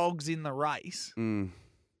dogs in the race.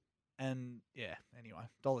 And yeah, anyway,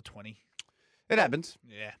 $1.20. It happens.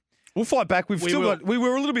 Yeah. We'll fight back. We will.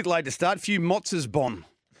 were a little bit late to start. Few Motz's Bon.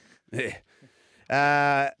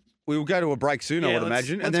 Yeah. We will go to a break soon, I Yeah, would let's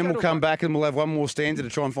imagine. go And then to we'll a come break. back and we'll have one more stanza to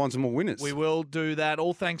try and find some more winners. We will do that.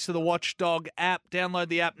 All thanks to the Watchdog app. Download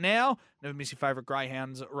the app now. Never miss your favourite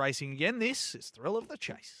greyhounds racing again. This is Thrill of the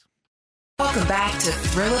Chase. Welcome back to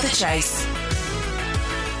Thrill of the Chase.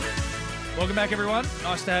 Welcome back, everyone.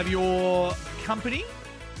 Nice to have your company.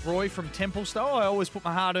 Roy from Templestowe. I always put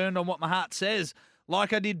my heart earned on what my heart says.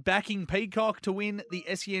 Like I did backing Peacock to win the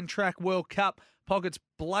SEN Track World Cup. Pockets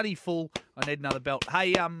bloody full. I need another belt.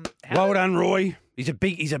 Hey, well done, Roy. He's a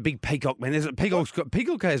big Peacock man.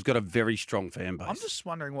 Peacock has got a very strong fan base. I'm just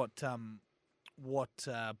wondering what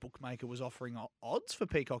bookmaker was offering odds for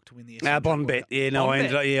Peacock to win the SEN Bond Track bet. World Cup. Yeah, no,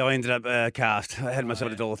 Bond I ended up cast. I had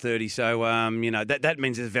myself $1.30. So that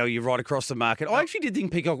means there's value right across the market. I actually did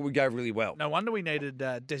think Peacock would go really well. No wonder we needed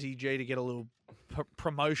Desi G to get a little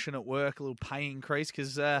promotion at work, a little pay increase,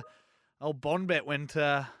 because old Bond bet went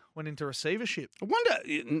into receivership. I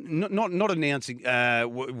wonder, not announcing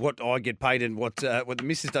what I get paid and what the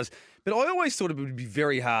missus does, but I always thought it would be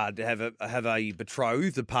very hard to have a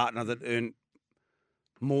betrothed, a partner that earned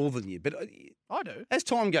more than you. But I do. As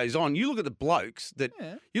time goes on, you look at the blokes that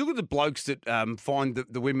find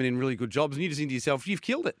the women in really good jobs, and you just think to yourself, you've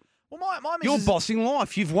killed it. Well, my You're missus, bossing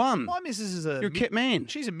life. You've won. my missus is You're a kept man.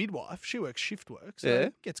 She's a midwife. She works shift work, so Yeah.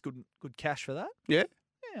 gets good cash for that. Yeah.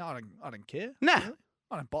 Yeah, I don't care. Nah. really.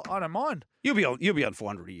 I don't mind. You'll be on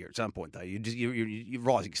 400 a year at some point though. You're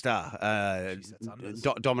rising star.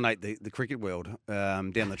 Dominate the cricket world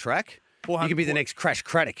down the track. You could be the next Crash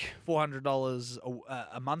Craddock. $400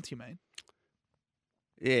 a month, you mean?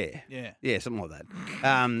 Yeah, something like that.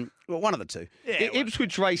 Well, one of the two. Yeah,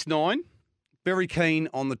 Ipswich race 9. Very keen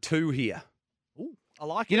on the 2 here. Ooh, I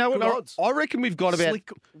like it. You know what? Good odds. I reckon we've got about.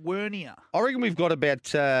 Slick Wernier. I reckon we've got about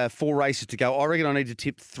 4 races to go. I reckon I need to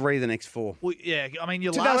tip 3 of the next 4. Well, yeah, I mean,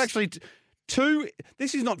 your To last... go actually 2.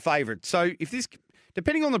 This is not favourite. So if this,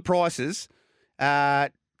 depending on the prices, 2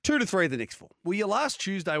 to 3 of the next 4. Well, your last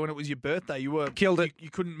Tuesday when it was your birthday, you were... Killed it.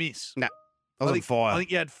 You couldn't miss. No, I was on fire. I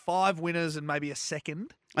think you had 5 winners and maybe a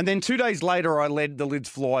second. And then 2 days later, I led the Lids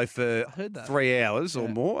Fly for I heard that. 3 hours or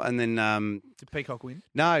more, and then Did Peacock win?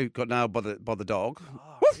 no, got nailed by the dog.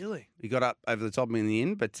 Oh, really? He got up over the top of me in the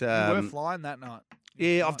end, but You were flying that night.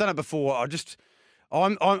 yeah, I've done it before.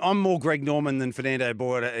 I'm more Greg Norman than Fernando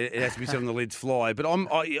Boyd. It has to be something the Lids Fly, but I'm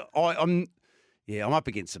up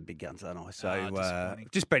against some big guns, aren't I? So disappointing.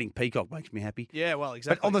 just betting Peacock makes me happy. Yeah, well,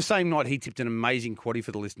 exactly. But on the same night, he tipped an amazing quaddie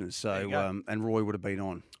for the listeners. There you go. So and Roy would have been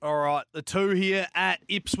on. All right, the 2 here at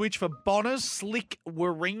Ipswich for Bonners, Slick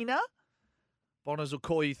Wernier. Bonners will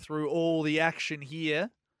call you through all the action here.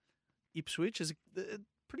 Ipswich is a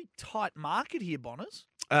pretty tight market here, Bonners.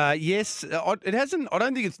 Yes, it hasn't. I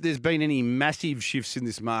don't think there's been any massive shifts in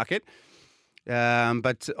this market.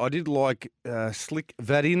 But I did like Slick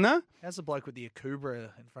Wernier. How's the bloke with the Akubra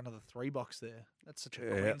in front of the 3 box there? That's such a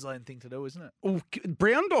Queensland thing to do, isn't it? Oh,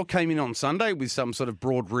 Brown Dog came in on Sunday with some sort of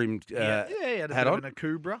broad-rimmed He had a hat bit on. of an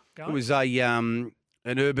Akubra going. It was an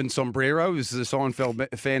urban sombrero, as the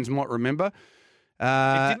Seinfeld fans might remember.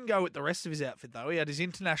 It didn't go with the rest of his outfit, though. He had his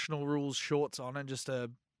international rules shorts on and just a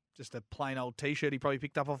plain old T-shirt he probably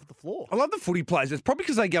picked up off the floor. I love the footy players. It's probably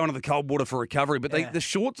because they go into the cold water for recovery, but the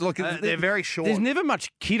shorts, they're very short. There's never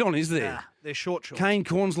much kit on, is there? Nah, they're short shorts. Kane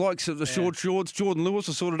Corns likes the short shorts. Jordan Lewis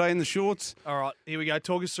will sort of day in the shorts. All right, here we go.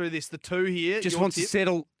 Talk us through this. The 2 here. Just your wants tip. to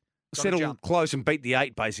settle jump. close and beat the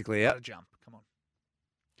 8, basically. Gotta Out. jump. Come on.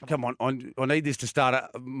 Come on. I need this to start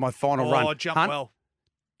my final run. Oh, jump Hunt? well.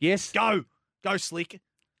 Yes. Go, Slick.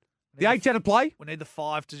 The 8's out of play. We need the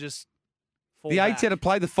 5 to just fall The 8's back. out of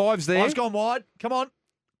play. The 5's there. 5's gone wide. Come on,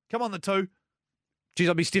 the 2. Geez,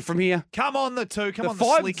 I'll be stiff from here. Come on, the 2. Come on, the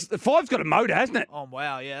 5's Slick. The 5's got a motor, hasn't it? Oh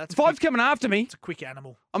wow, yeah. That's The 5's coming after me. It's a quick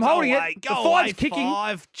animal. I'm holding away, it. Go The away, 5's kicking.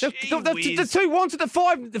 5. The 2 wants it. The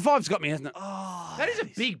 5's got me, hasn't it? Oh, That is a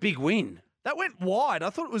big win. That went wide.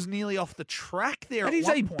 I thought it was nearly off the track there. That at is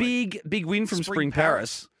one a point. big win from Spring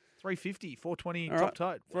Paris. 350, 420 All top right.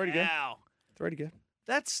 tote. 3 to go. Wow. 3 to go.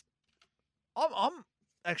 That's. I'm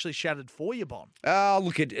actually shattered for you, Bon. Oh,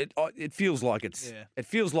 look, it feels like it's. Yeah. It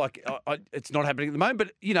feels like it's not happening at the moment.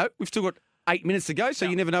 But we've still got 8 minutes to go, so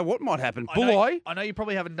you never know what might happen. Bulleye. I know you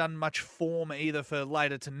probably haven't done much form either for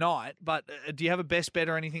later tonight, but do you have a best bet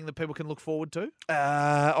or anything that people can look forward to?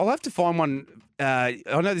 I'll have to find one. I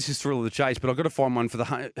know this is Thrill of the Chase, but I've got to find one for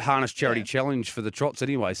the Harness Charity Challenge for the trots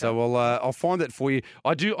anyway. So I'll find that for you.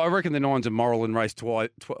 I reckon the 9's are moral in race 12.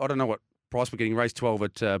 I don't know what price we're getting. Race 12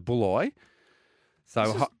 at Bulleye. So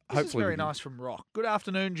This hopefully is very nice from Rock. Good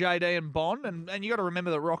afternoon, JD and Bon, and you got to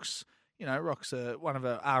remember that Rock's one of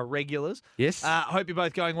our regulars. Yes. Hope you're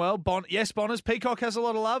both going well. Yes, Bonners. Peacock has a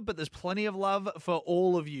lot of love, but there's plenty of love for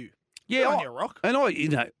all of you. Yeah, Good on you, Rock. And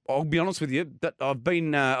I'll be honest with you that I've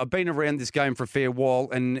been around this game for a fair while,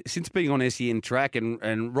 and since being on SEN track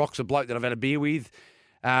and Rock's a bloke that I've had a beer with,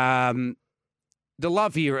 the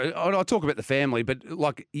love here. I talk about the family, but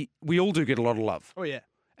we all do get a lot of love. Oh yeah.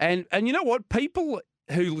 And you know what? People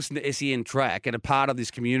who listen to SEN track and are part of this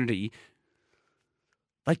community,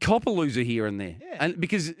 they cop a loser here and there, and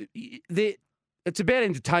because it's about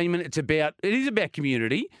entertainment, it is about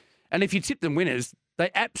community, and if you tip them winners, they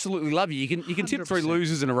absolutely love you. You can tip 3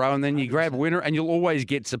 losers in a row, and then you grab a winner, and you'll always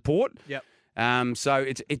get support. Yep. So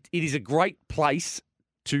it is a great place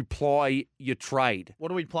to ply your trade.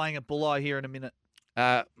 What are we playing at Bulleye here in a minute?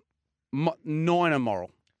 9 are moral.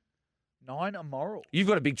 9 are moral. You've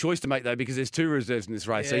got a big choice to make though, because there's 2 reserves in this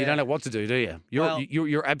race, so you don't know what to do you?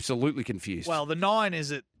 You're absolutely confused. Well, the 9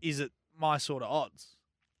 is at my sort of odds,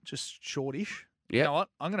 just shortish. Yeah. You know what?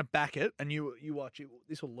 I'm going to back it, and you watch it.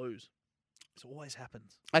 This will lose. This always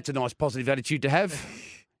happens. That's a nice positive attitude to have.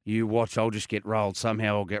 You watch, I'll just get rolled.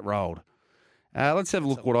 Somehow I'll get rolled. Let's have a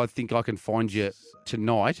look what I think I can find you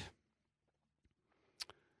tonight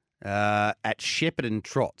at Shepparton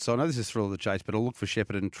Trots. So I know this is Thrill of the Chase, but I'll look for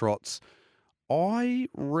Shepparton Trots. I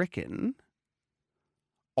reckon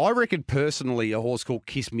personally a horse called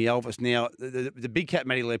Kiss Me Elvis. Now, the big cat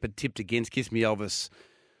Matty Leopard tipped against Kiss Me Elvis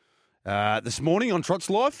This morning on Trot's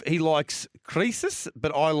Life, he likes Croesus,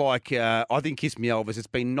 but I think Kiss Me Elvis. It's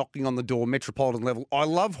been knocking on the door, metropolitan level. I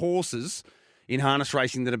love horses in harness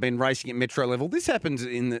racing that have been racing at metro level. This happens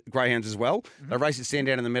in the greyhounds as well. They race at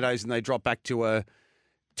Sandown in the Meadows and they drop back to a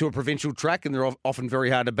provincial track, and they're often very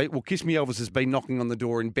hard to beat. Well, Kiss Me Elvis has been knocking on the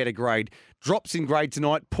door in better grade. Drops in grade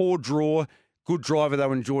tonight. Poor draw. Good driver,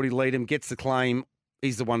 though, and Geordie Leadham gets the claim.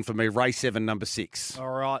 He's the one for me. Race 7, number 6. All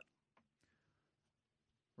right.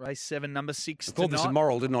 Race 7, number 6 I called tonight. this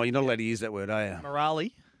immoral, didn't I? You're not allowed to use that word, are you?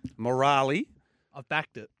 Morale. I've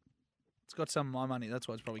backed it. It's got some of my money. That's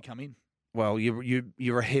why it's probably come in. Well,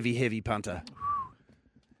 you're a heavy punter.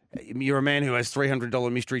 You're a man who has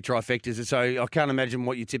 $300 mystery trifectas, so I can't imagine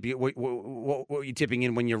what you're tipping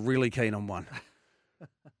in when you're really keen on one.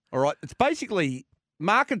 All right, it's basically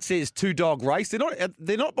market says 2-dog race.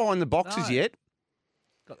 They're not buying the boxes yet.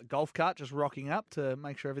 Got the golf cart just rocking up to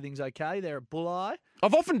make sure everything's okay there at Bulleye.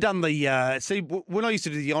 I've often done when I used to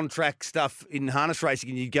do the on-track stuff in harness racing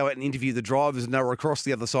and you'd go out and interview the drivers and they were across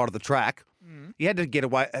the other side of the track, you had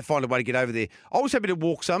to find a way to get over there. I was happy to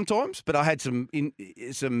walk sometimes, but I had some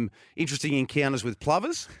interesting encounters with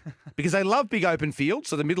plovers because they love big open fields.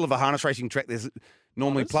 So the middle of a harness racing track, there's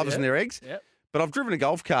normally plovers and their eggs. Yep. But I've driven a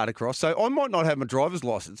golf cart across, so I might not have my driver's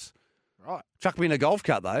license. Right. Chuck me in a golf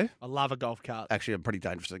cart, though. I love a golf cart. Actually, I'm pretty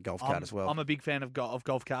dangerous at a golf cart as well. I'm a big fan of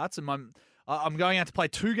golf carts, and I'm going out to play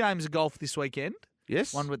 2 games of golf this weekend.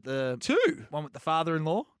 Yes. One with the 2. One with the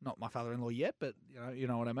father-in-law, not my father-in-law yet, but you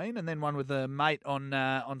know what I mean. And then one with a mate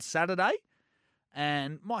on Saturday,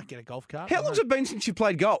 and might get a golf cart. How long's it been since you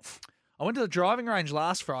played golf? I went to the driving range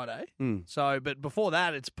last Friday. But before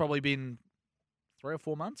that, it's probably been 3 or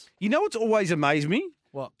 4 months. You know what's always amazed me?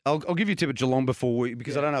 What? I'll give you a tip at Geelong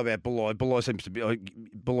because I don't know about Bulleye. Bulleye seems to be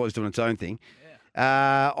Bulleye's doing its own thing.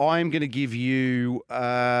 Yeah. I'm going to give you.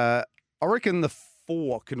 I reckon the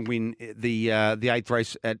 4 can win the 8th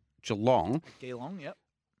race at Geelong. Geelong, yep.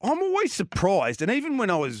 I'm always surprised, and even when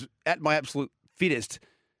I was at my absolute fittest,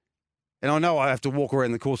 and I know I have to walk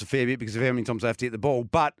around the course a fair bit because of how many times I have to hit the ball,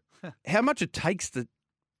 but how much it takes to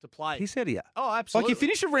play. Piss out of you. Oh, absolutely. Like you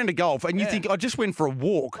finish a round of golf and you think, I just went for a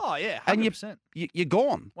walk. Oh, yeah, 100%. And you're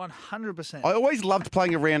gone. 100%. I always loved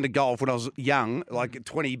playing a round of golf when I was young, like at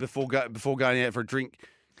 20, before going out for a drink,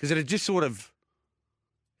 because it just sort of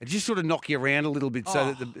knock you around a little bit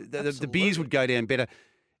so that the beers would go down better.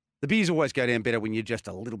 The beers always go down better when you're just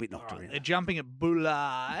a little bit knocked around. They're jumping at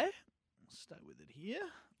Bulleye. Stay with it here.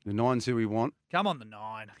 The 9's who we want. Come on, the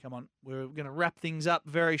 9. Come on. We're going to wrap things up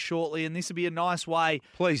very shortly, and this would be a nice way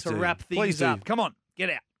to wrap things up. Come on. Get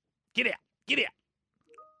out. Get out. Get out.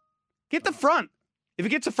 Get the front. If it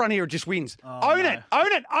gets the front here, it just wins. Own it.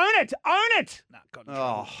 Own it. Own it. Own it. No, got in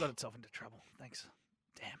trouble. Got itself into trouble. Thanks.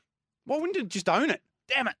 Damn. Why wouldn't it just own it?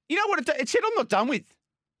 Damn it. You know what it said I'm not done with.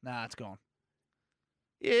 Nah, it's gone.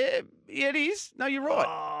 Yeah, it is. No, you're right.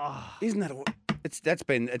 Oh. Isn't that all? It's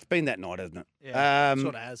been that night, hasn't it? Yeah,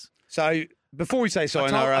 sort of has. So before we say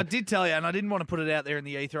sayonara, I did tell you, and I didn't want to put it out there in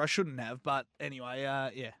the ether. I shouldn't have, but anyway,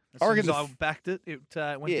 yeah. As I reckon soon as I backed it, it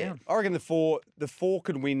went down. I reckon the four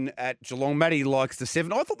can win at Geelong. Matty likes the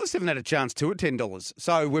 7. I thought the 7 had a chance too at $10.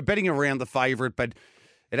 So we're betting around the favourite, but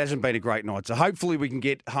it hasn't been a great night. So hopefully we can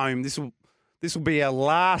get home. This will be our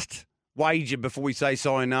last wager before we say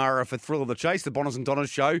sayonara for Thrill of the Chase, the Bonners and Donners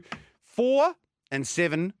show. 4 and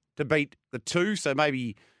 7 to beat the 2, so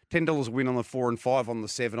maybe $10 a win on the 4 and 5 on the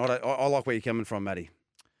 7. I like where you're coming from, Matty.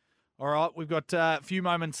 All right, we've got a few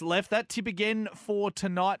moments left. That tip again for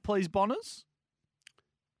tonight, please, Bonners.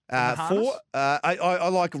 4. I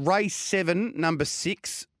like race 7, number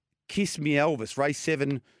 6, Kiss Me Elvis. Race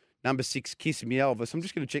 7, number 6, Kiss Me Elvis. I'm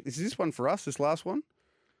just going to check this. Is this one for us? This last one?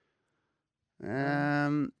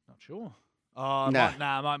 Not sure.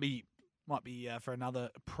 It might be for another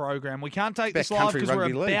program. We can't take this live because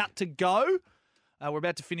we're about to go. We're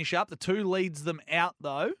about to finish up. The 2 leads them out,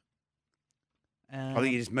 though. I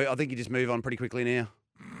think you just move on pretty quickly now.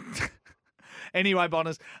 Anyway,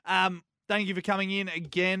 Bonners, thank you for coming in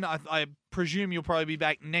again. I presume you'll probably be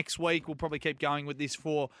back next week. We'll probably keep going with this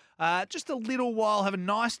for just a little while. Have a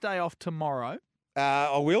nice day off tomorrow.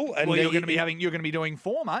 I will. And you're going to be doing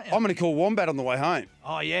form, aren't you? I'm going to call Wombat on the way home.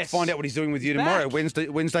 Oh yes. Find out what he's doing with you tomorrow.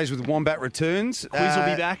 Wednesdays with Wombat returns. Quiz will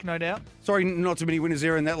be back, no doubt. Sorry, not too many winners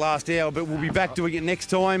there in that last hour, but we'll be back doing it next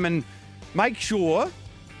time. And make sure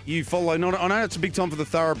you follow. I know it's a big time for the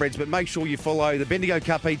thoroughbreds, but make sure you follow the Bendigo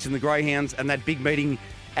Cup Heats and the Greyhounds and that big meeting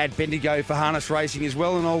at Bendigo for harness racing as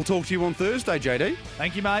well. And I'll talk to you on Thursday, JD.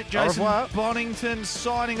 Thank you, mate. Jason Bonington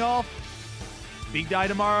signing off. Big day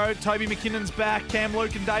tomorrow. Toby McKinnon's back. Cam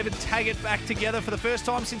Luke and David Taggart back together for the first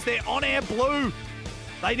time since they're on air blue.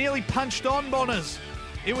 They nearly punched on, Bonners.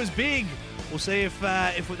 It was big. We'll see if they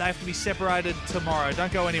have to be separated tomorrow.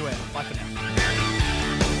 Don't go anywhere. Bye for now.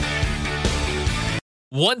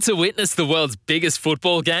 Want to witness the world's biggest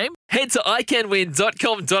football game? Head to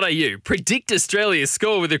iCanWin.com.au, predict Australia's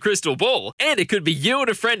score with a crystal ball, and it could be you and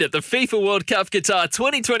a friend at the FIFA World Cup Qatar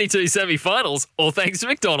 2022 semi-finals, all thanks to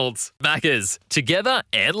McDonald's. Maccas, together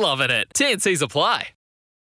and loving it. TNCs apply.